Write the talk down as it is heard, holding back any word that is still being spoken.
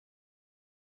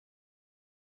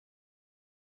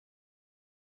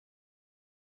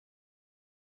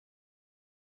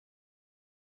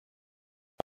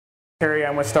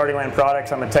I'm with Starting Line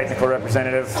Products. I'm a technical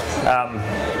representative.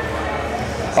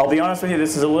 I'll be honest with you,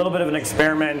 this is a little bit of an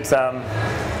experiment.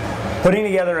 Putting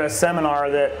together a seminar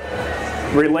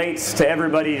that relates to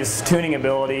everybody's tuning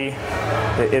ability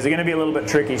is going to be a little bit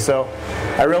tricky. So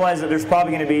I realize that there's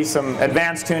probably going to be some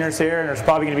advanced tuners here, and there's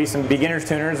probably going to be some beginners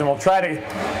tuners, and we'll try to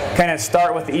kind of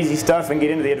start with the easy stuff and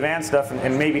get into the advanced stuff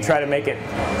and maybe try to make it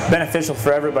beneficial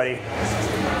for everybody.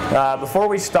 Before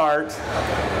we start,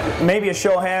 maybe a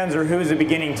show of hands or who's a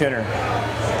beginning tuner?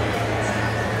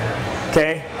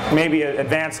 Okay, maybe an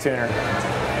advanced tuner.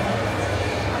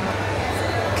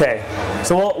 Okay,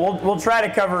 so we'll try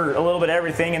to cover a little bit of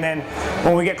everything, and then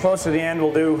when we get close to the end,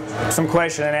 we'll do some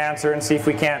question and answer and see if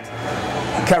we can't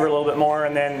cover a little bit more,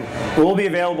 and then we'll be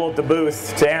available at the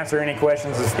booth to answer any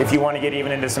questions if you want to get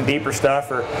even into some deeper stuff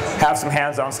or have some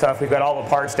hands-on stuff. We've got all the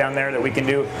parts down there that we can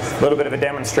do a little bit of a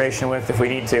demonstration with if we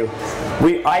need to.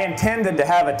 I intended to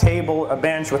have a table, a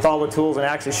bench with all the tools and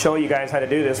actually show you guys how to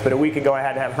do this, but a week ago I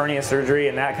had to have hernia surgery,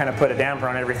 and that kind of put a damper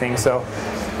on everything. So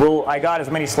I got as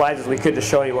many slides as we could to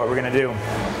show you what we're going to do.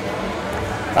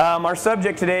 Our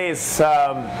subject today is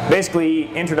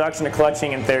basically introduction to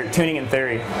clutching and tuning in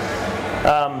theory.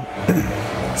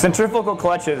 Centrifugal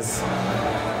clutches.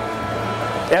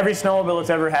 Every snowmobile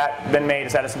that's ever been made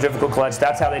has had a centrifugal clutch.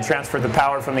 That's how they transfer the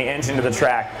power from the engine to the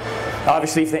track.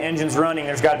 Obviously, if the engine's running,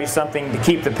 there's got to be something to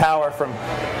keep the power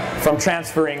from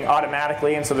transferring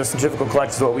automatically, and so the centrifugal clutch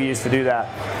is what we use to do that.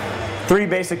 Three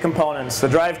basic components: the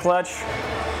drive clutch,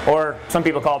 or some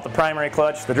people call it the primary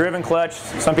clutch, the driven clutch,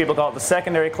 some people call it the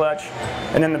secondary clutch,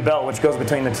 and then the belt, which goes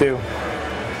between the two.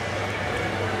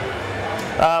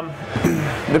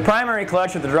 The primary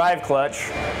clutch, or the drive clutch,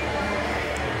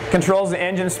 controls the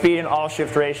engine speed and all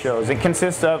shift ratios. It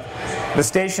consists of the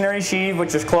stationary sheave,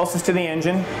 which is closest to the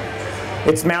engine.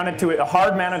 It's mounted to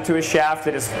hard mounted to a shaft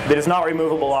that is not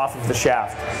removable off of the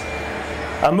shaft.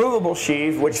 A movable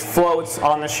sheave, which floats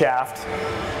on the shaft.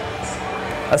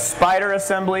 A spider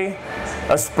assembly,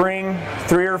 a spring,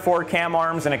 3 or 4 cam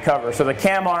arms, and a cover. So the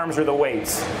cam arms are the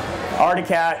weights.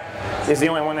 Articat is the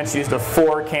only one that's used a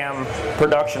 4-cam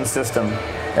production system.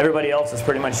 Everybody else has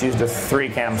pretty much used a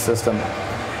 3-cam system.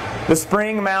 The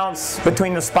spring mounts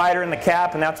between the spider and the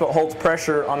cap, and that's what holds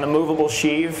pressure on the movable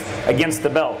sheave against the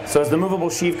belt. So as the movable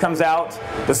sheave comes out,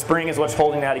 the spring is what's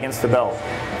holding that against the belt.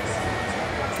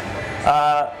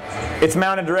 It's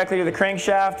mounted directly to the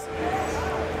crankshaft.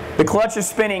 The clutch is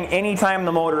spinning anytime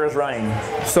the motor is running.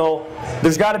 So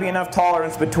there's got to be enough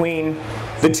tolerance between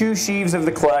the two sheaves of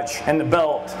the clutch and the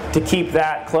belt to keep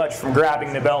that clutch from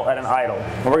grabbing the belt at an idle.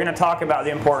 And we're going to talk about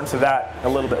the importance of that a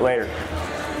little bit later.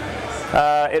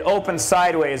 It opens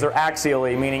sideways or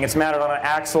axially, meaning it's mounted on an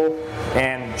axle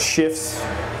and shifts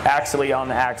axially on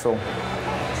the axle.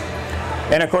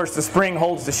 And of course the spring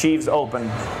holds the sheaves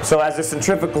open. So as the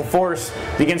centrifugal force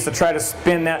begins to try to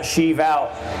spin that sheave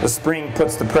out, the spring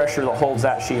puts the pressure that holds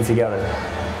that sheave together.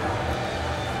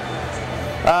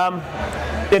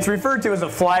 It's referred to as a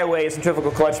flyaway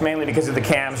centrifugal clutch mainly because of the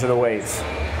cams or the weights.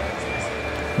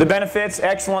 The benefits: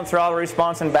 excellent throttle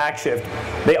response and back shift.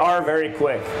 They are very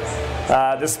quick.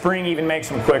 The spring even makes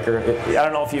them quicker. I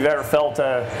don't know if you've ever felt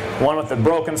one with a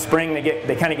broken spring.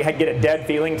 They kind of get a dead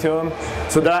feeling to them.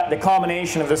 So the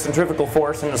combination of the centrifugal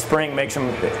force and the spring makes them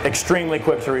extremely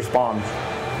quick to respond.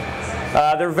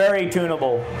 They're very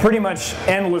tunable. Pretty much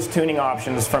endless tuning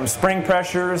options, from spring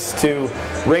pressures to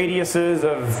radiuses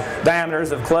of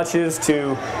diameters of clutches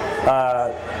to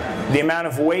the amount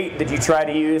of weight that you try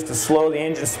to use to slow the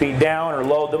engine speed down or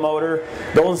load the motor.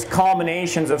 Those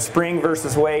combinations of spring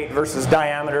versus weight versus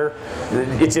diameter,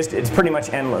 it's pretty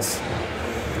much endless.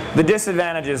 The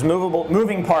disadvantages: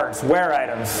 moving parts, wear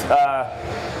items.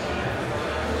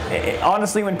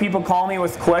 Honestly, when people call me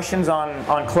with questions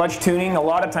on clutch tuning, a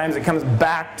lot of times it comes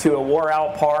back to a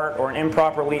wore-out part or an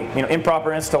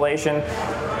improper installation.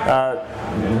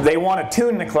 They want to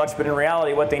tune the clutch, but in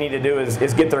reality what they need to do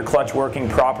is get their clutch working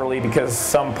properly because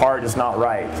some part is not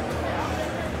right.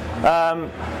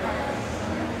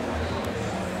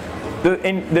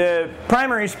 The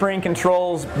primary spring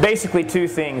controls basically two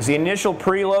things: the initial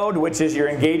preload, which is your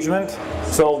engagement,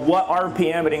 so what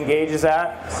RPM it engages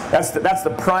at. That's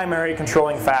the primary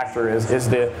controlling factor, is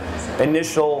the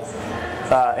initial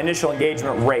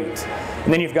engagement rate.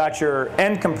 And then you've got your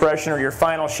end compression, or your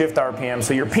final shift RPM.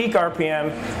 So your peak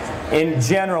RPM in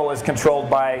general is controlled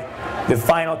by the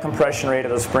final compression rate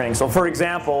of the spring. So for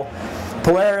example,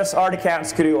 Polaris, Articat, and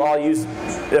Skidoo all use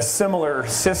a similar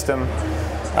system.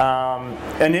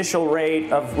 Initial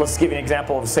rate of, let's give you an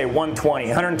example of, say,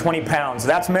 120 pounds.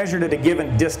 That's measured at a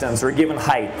given distance or a given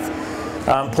height.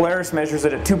 Polaris measures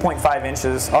it at 2.5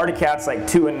 inches. Articat's like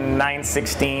 2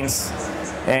 9/16,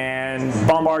 and and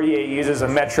Bombardier uses a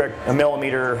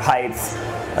millimeter height,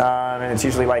 and it's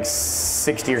usually like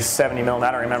 60 or 70 millimeters.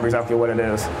 I don't remember exactly what it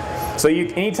is. So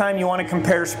anytime you want to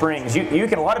compare springs, you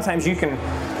can, a lot of times you can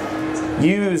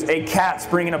use a cat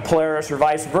spring and a Polaris or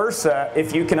vice versa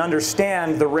if you can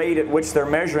understand the rate at which they're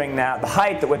measuring that, the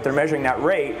height at which they're measuring that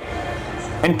rate,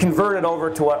 and convert it over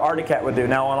to what Arctic Cat would do.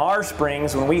 Now on our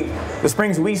springs, the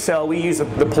springs we sell, we use the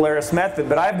Polaris method,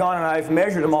 but I've gone and I've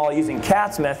measured them all using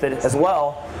Cat's method as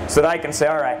well, so that I can say,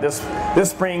 all right, this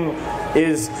spring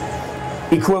is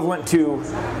equivalent to,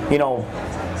 you know,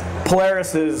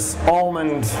 Polaris's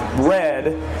almond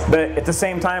red, but at the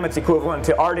same time it's equivalent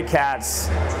to Arctic Cat's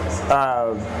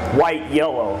white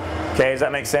yellow. Okay, does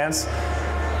that make sense?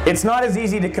 It's not as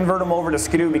easy to convert them over to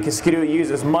Skidoo because Skidoo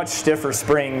uses much stiffer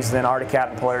springs than Arctic Cat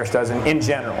and Polaris does in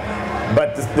general.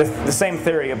 But the same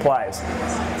theory applies.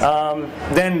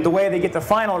 Then the way they get the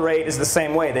final rate is the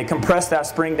same way. They compress that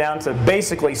spring down to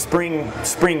basically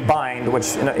spring bind,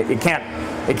 which it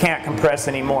can't compress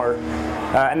anymore.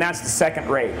 And that's the second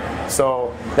rate.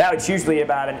 So that's usually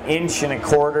about 1.25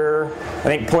 inches. I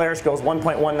think Polaris goes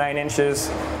 1.19 inches,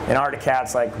 and Arctic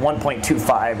Cat's like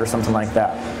 1.25 or something like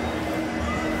that.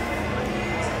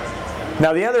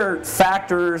 Now the other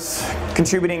factors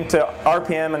contributing to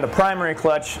RPM and the primary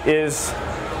clutch is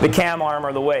the cam arm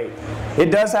or the weight.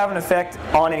 It does have an effect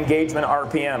on engagement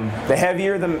RPM. The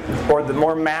heavier or the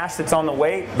more mass that's on the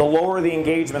weight, the lower the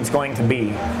engagement's going to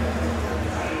be.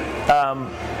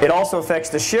 It also affects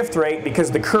the shift rate because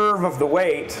the curve of the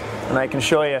weight, and I can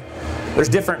show you, there's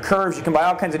different curves. You can buy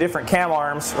all kinds of different cam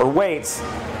arms or weights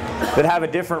that have a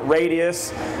different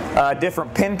radius,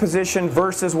 different pin position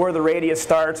versus where the radius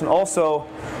starts, and also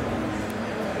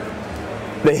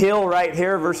the hill right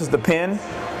here versus the pin.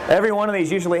 Every one of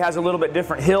these usually has a little bit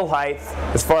different hill height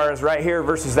as far as right here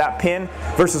versus that pin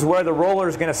versus where the roller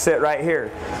is going to sit right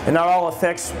here. And that all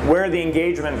affects where the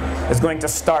engagement is going to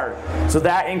start. So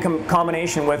that in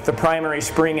combination with the primary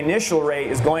spring initial rate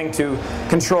is going to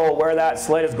control where that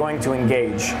sled is going to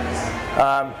engage.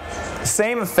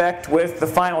 Same effect with the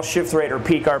final shift rate or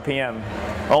peak RPM,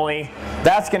 only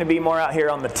that's going to be more out here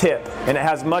on the tip, and it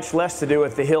has much less to do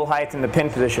with the hill height and the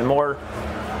pin position, more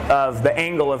of the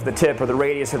angle of the tip or the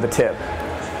radius of the tip.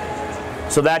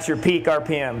 So that's your peak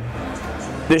RPM.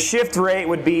 The shift rate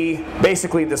would be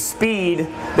basically the speed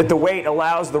that the weight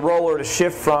allows the roller to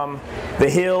shift from the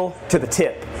hill to the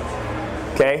tip.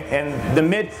 Okay, and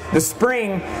the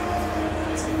spring,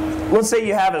 let's say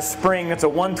you have a spring that's a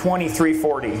 120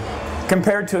 340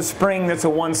 compared to a spring that's a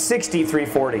 160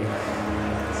 340.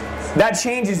 That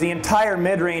changes the entire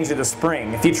mid-range of the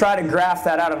spring. If you try to graph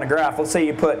that out on the graph, let's say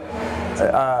you put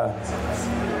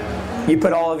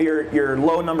all of your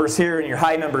low numbers here and your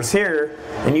high numbers here,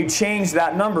 and you change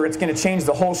that number, it's going to change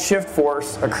the whole shift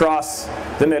force across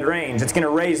the mid-range. It's going to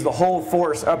raise the whole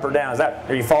force up or down.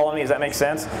 Are you following me? Does that make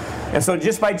sense? And so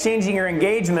just by changing your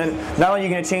engagement, not only are you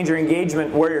going to change your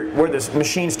engagement where this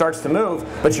machine starts to move,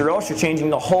 but you're also changing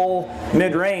the whole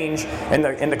mid-range, and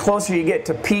the closer you get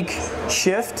to peak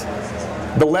shift,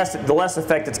 the less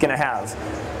effect it's going to have.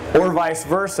 Or vice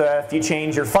versa, if you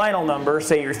change your final number,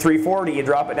 say you're 340, you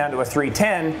drop it down to a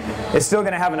 310, it's still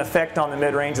going to have an effect on the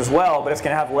mid-range as well, but it's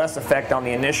going to have less effect on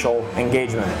the initial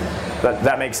engagement.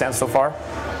 That makes sense so far?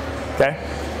 Okay?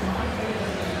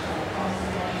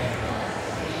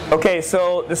 Okay,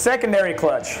 so the secondary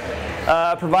clutch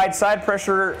provides side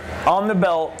pressure on the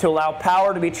belt to allow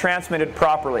power to be transmitted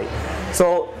properly.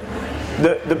 So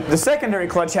the secondary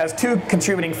clutch has two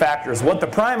contributing factors. What the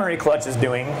primary clutch is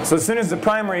doing, so as soon as the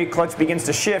primary clutch begins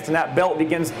to shift and that belt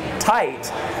begins tight,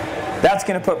 that's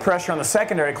going to put pressure on the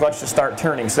secondary clutch to start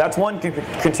turning. So that's one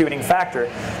contributing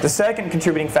factor. The second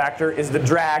contributing factor is the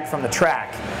drag from the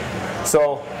track.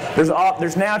 So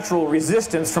there's natural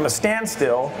resistance from a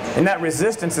standstill, and that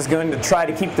resistance is going to try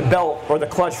to keep the belt or the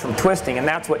clutch from twisting, and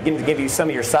that's what's going to give you some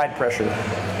of your side pressure.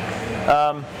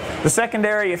 The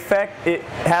secondary effect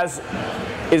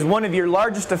is one of your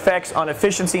largest effects on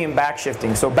efficiency and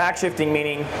backshifting. So backshifting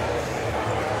meaning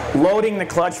loading the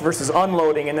clutch versus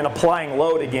unloading and then applying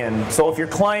load again. So if you're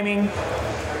climbing,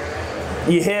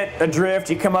 you hit a drift,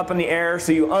 you come up in the air,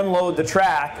 so you unload the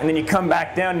track, and then you come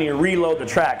back down and you reload the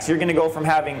track. So you're going to go from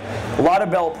having a lot of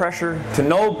belt pressure to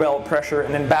no belt pressure,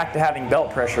 and then back to having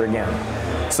belt pressure again.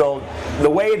 So the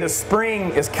way the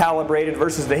spring is calibrated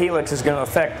versus the helix is going to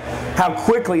affect how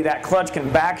quickly that clutch can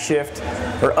backshift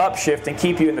or upshift and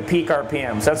keep you in the peak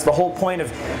RPM. So that's the whole point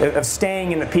of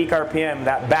staying in the peak RPM,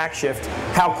 that backshift,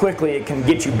 how quickly it can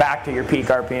get you back to your peak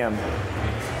RPM.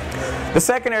 The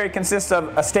secondary consists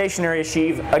of a stationary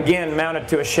sheave, again mounted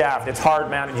to a shaft. It's hard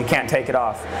mounted, you can't take it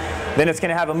off. Then it's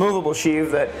going to have a movable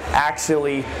sheave that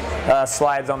actually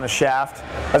slides on the shaft,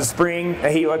 a spring, a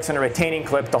helix, and a retaining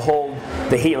clip to hold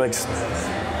the helix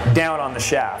down on the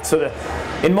shaft. So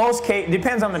in most cases,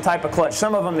 depends on the type of clutch.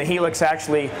 Some of them, the helix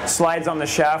actually slides on the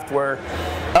shaft, where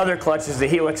other clutches, the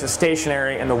helix is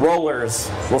stationary and the rollers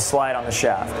will slide on the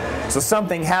shaft. So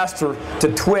something has to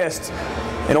twist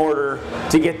in order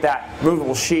to get that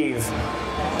movable sheave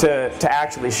to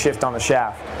actually shift on the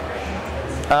shaft.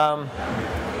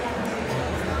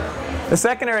 The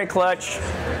secondary clutch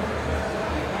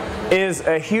is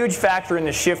a huge factor in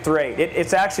the shift rate.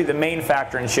 It's actually the main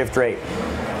factor in shift rate.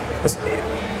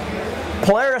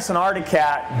 Polaris and Arctic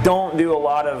Cat don't do a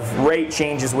lot of rate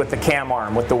changes with the cam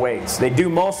arm, with the weights. They do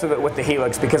most of it with the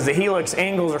helix because the helix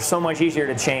angles are so much easier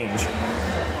to change.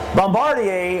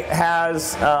 Bombardier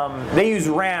has, they use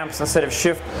ramps instead of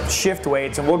shift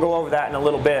weights, and we'll go over that in a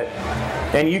little bit.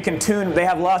 And you can tune, they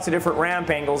have lots of different ramp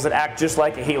angles that act just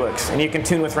like a helix. And you can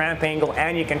tune with ramp angle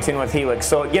and you can tune with helix.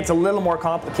 So it gets a little more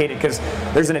complicated because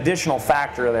there's an additional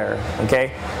factor there,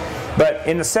 okay? But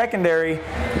in the secondary,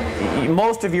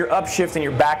 most of your upshift and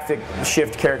your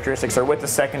backshift characteristics are with the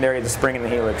secondary, the spring, and the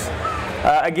helix.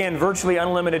 Again, virtually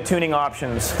unlimited tuning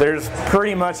options. There's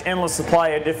pretty much endless supply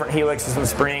of different helixes and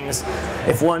springs.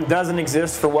 If one doesn't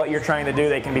exist for what you're trying to do,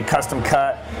 they can be custom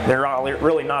cut. They're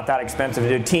really not that expensive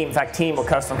to do. In fact, Team will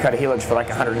custom cut a helix for like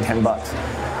 110 bucks.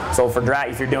 So for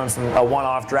drag, if you're doing a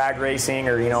one-off drag racing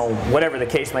or whatever the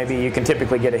case may be, you can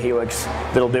typically get a helix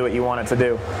that'll do what you want it to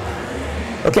do.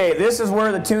 Okay, this is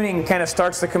where the tuning kind of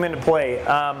starts to come into play.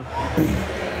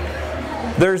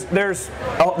 There's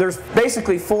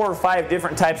basically 4 or 5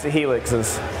 different types of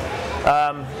helixes.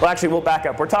 Well, actually, we'll back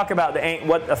up. We're talking about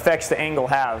what effects the angle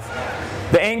have.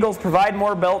 The angles provide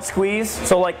more belt squeeze.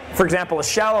 So, like for example, a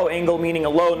shallow angle meaning a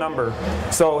low number.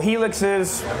 So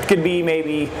helixes could be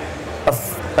maybe a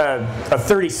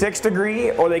 36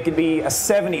 degree, or they could be a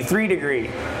 73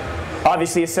 degree.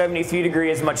 Obviously, a 73 degree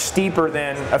is much steeper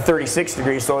than a 36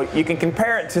 degree, so you can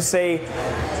compare it to, say,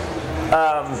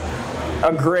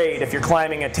 a grade. If you're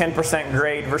climbing a 10%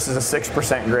 grade versus a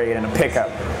 6% grade in a pickup,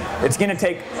 it's going to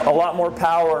take a lot more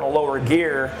power and a lower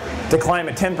gear to climb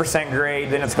a 10%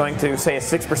 grade than it's going to, say, a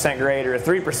 6% grade or a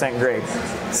 3% grade.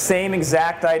 Same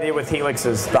exact idea with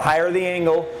helixes. The higher the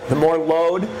angle, the more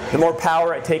load, the more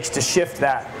power it takes to shift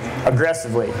that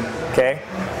aggressively. Okay.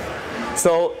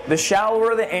 So the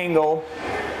shallower the angle,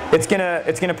 it's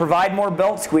gonna provide more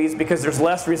belt squeeze because there's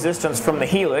less resistance from the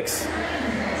helix.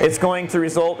 It's going to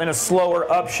result in a slower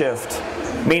upshift,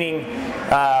 meaning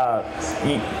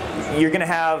you're going to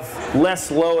have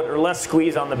less load or less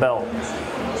squeeze on the belt.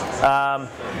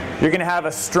 You're going to have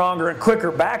a stronger and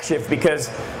quicker backshift because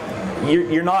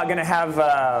you're not going to have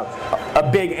a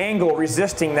big angle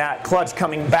resisting that clutch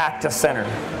coming back to center.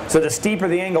 So the steeper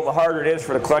the angle, the harder it is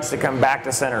for the clutch to come back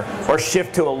to center or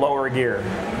shift to a lower gear.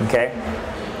 Okay?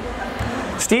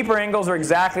 Steeper angles are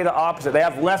exactly the opposite. They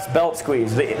have less belt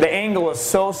squeeze. The angle is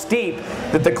so steep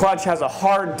that the clutch has a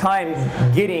hard time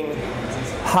getting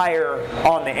higher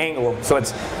on the angle. So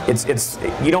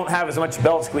you don't have as much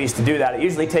belt squeeze to do that. It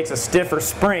usually takes a stiffer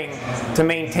spring to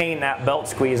maintain that belt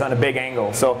squeeze on a big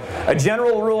angle. So a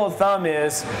general rule of thumb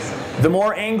is the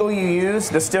more angle you use,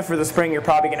 the stiffer the spring you're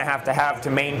probably going to have to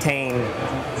maintain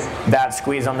that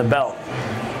squeeze on the belt.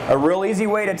 A real easy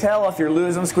way to tell if you're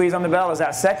losing squeeze on the belt is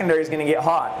that secondary is going to get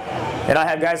hot. And I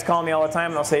have guys call me all the time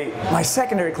and they'll say, my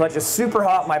secondary clutch is super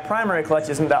hot, my primary clutch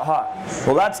isn't that hot.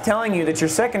 Well, that's telling you that your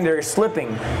secondary is slipping,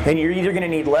 and you're either going to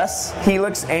need less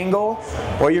helix angle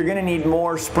or you're going to need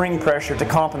more spring pressure to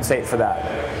compensate for that.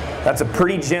 That's a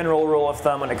pretty general rule of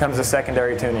thumb when it comes to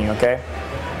secondary tuning, okay?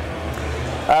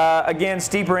 Again,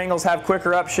 steeper angles have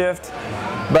quicker upshift,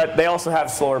 but they also have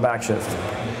slower backshift.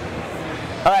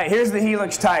 All right, here's the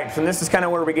helix types, and this is kind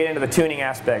of where we get into the tuning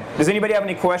aspect. Does anybody have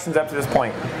any questions up to this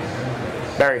point?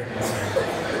 Barry.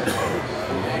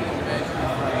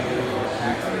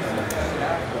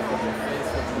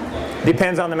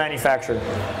 Depends on the manufacturer.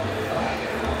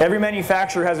 Every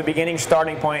manufacturer has a beginning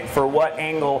starting point for what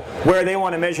angle, where they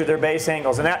want to measure their base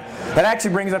angles. And that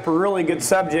actually brings up a really good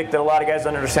subject that a lot of guys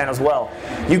don't understand as well.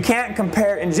 You can't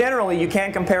compare, and generally you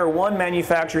can't compare one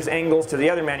manufacturer's angles to the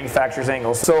other manufacturer's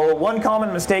angles. So one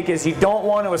common mistake is you don't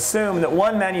want to assume that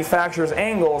one manufacturer's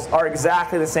angles are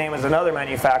exactly the same as another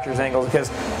manufacturer's angles,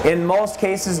 because in most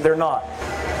cases they're not.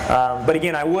 But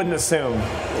again, I wouldn't assume.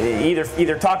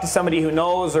 Either talk to somebody who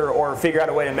knows or figure out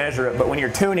a way to measure it. But when you're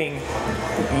tuning,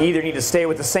 you either need to stay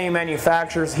with the same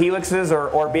manufacturer's helixes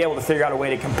or be able to figure out a way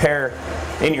to compare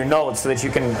in your notes so that you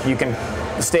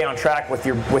can stay on track with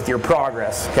your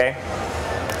progress. Okay.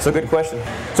 So good question.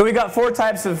 So we've got 4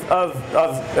 types of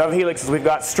helixes. We've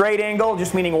got straight angle,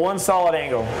 just meaning one solid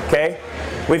angle. Okay.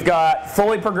 We've got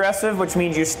fully progressive, which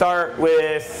means you start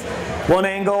with one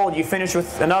angle, you finish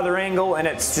with another angle, and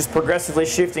it's just progressively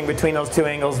shifting between those 2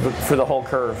 angles for the whole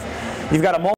curve. You've got a